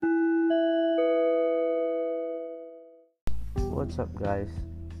What's up, guys?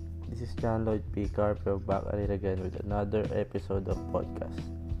 This is John Lloyd P. Carpio back at it again with another episode of podcast.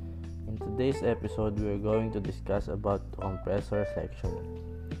 In today's episode, we are going to discuss about the compressor section.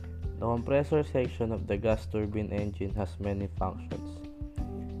 The compressor section of the gas turbine engine has many functions.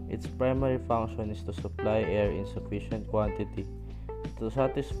 Its primary function is to supply air in sufficient quantity to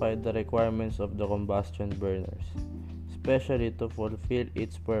satisfy the requirements of the combustion burners, especially to fulfill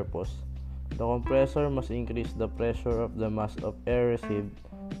its purpose. The compressor must increase the pressure of the mass of air received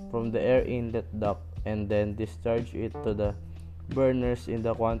from the air inlet duct and then discharge it to the burners in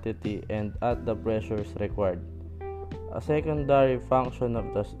the quantity and at the pressures required. A secondary function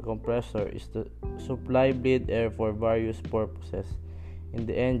of the compressor is to supply bleed air for various purposes in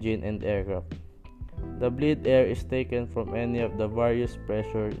the engine and aircraft. The bleed air is taken from any of the various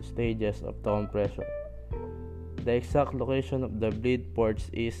pressure stages of the compressor. The exact location of the bleed ports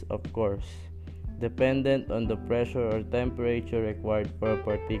is, of course, dependent on the pressure or temperature required for a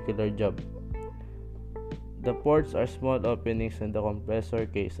particular job. The ports are small openings in the compressor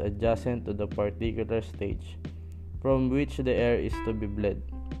case adjacent to the particular stage from which the air is to be bled,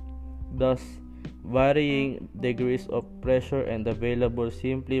 thus varying degrees of pressure and available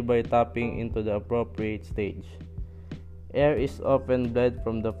simply by tapping into the appropriate stage. Air is often bled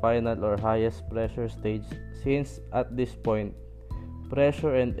from the final or highest pressure stage since at this point,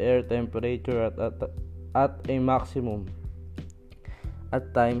 pressure and air temperature are at a maximum.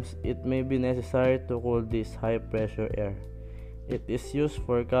 At times, it may be necessary to cool this high pressure air. It is used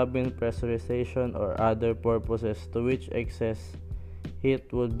for cabin pressurization or other purposes to which excess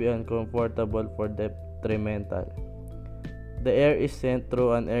heat would be uncomfortable for detrimental. The air is sent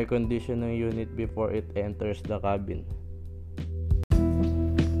through an air conditioning unit before it enters the cabin.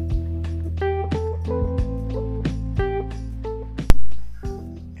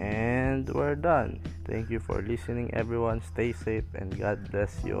 And we're done. Thank you for listening, everyone. Stay safe and God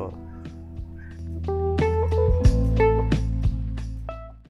bless you all.